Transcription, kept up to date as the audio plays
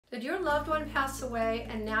Did your loved one pass away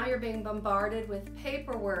and now you're being bombarded with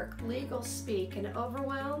paperwork, legal speak, and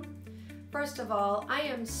overwhelm? First of all, I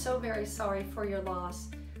am so very sorry for your loss.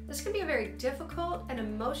 This can be a very difficult and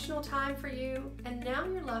emotional time for you, and now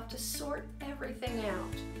you're left to sort everything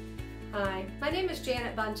out. Hi, my name is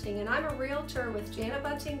Janet Bunting, and I'm a realtor with Janet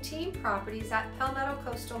Bunting Team Properties at Palmetto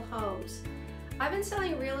Coastal Homes. I've been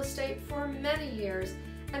selling real estate for many years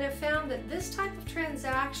and have found that this type of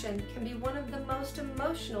transaction can be one of the most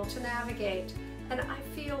emotional to navigate, and I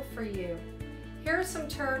feel for you. Here are some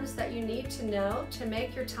terms that you need to know to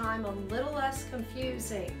make your time a little less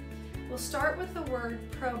confusing. We'll start with the word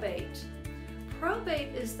probate.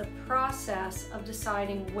 Probate is the process of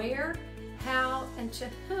deciding where, how, and to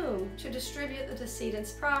whom to distribute the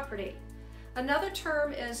decedent's property. Another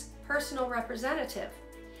term is personal representative.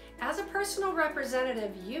 As a personal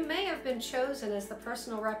representative, you may have been chosen as the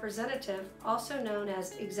personal representative, also known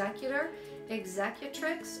as executor,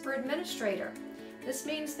 executrix, or administrator. This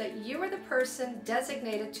means that you are the person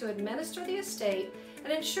designated to administer the estate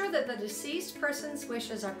and ensure that the deceased person's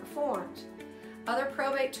wishes are performed. Other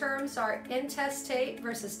probate terms are intestate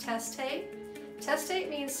versus testate. Testate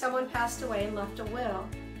means someone passed away and left a will.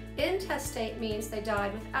 Intestate means they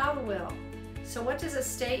died without a will. So what does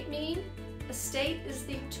estate mean? Estate is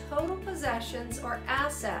the total possessions or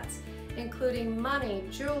assets, including money,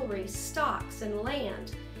 jewelry, stocks, and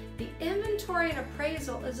land. The inventory and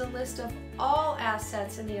appraisal is a list of all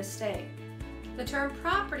assets in the estate. The term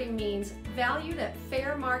property means valued at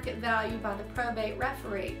fair market value by the probate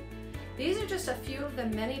referee. These are just a few of the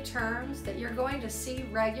many terms that you're going to see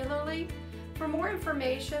regularly. For more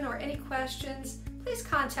information or any questions, please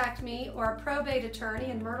contact me or a probate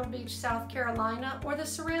attorney in Myrtle Beach, South Carolina, or the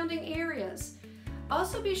surrounding areas.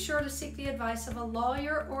 Also be sure to seek the advice of a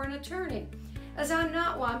lawyer or an attorney, as I'm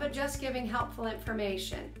not one, but just giving helpful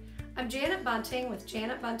information. I'm Janet Bunting with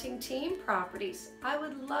Janet Bunting Team Properties. I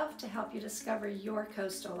would love to help you discover your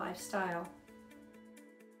coastal lifestyle.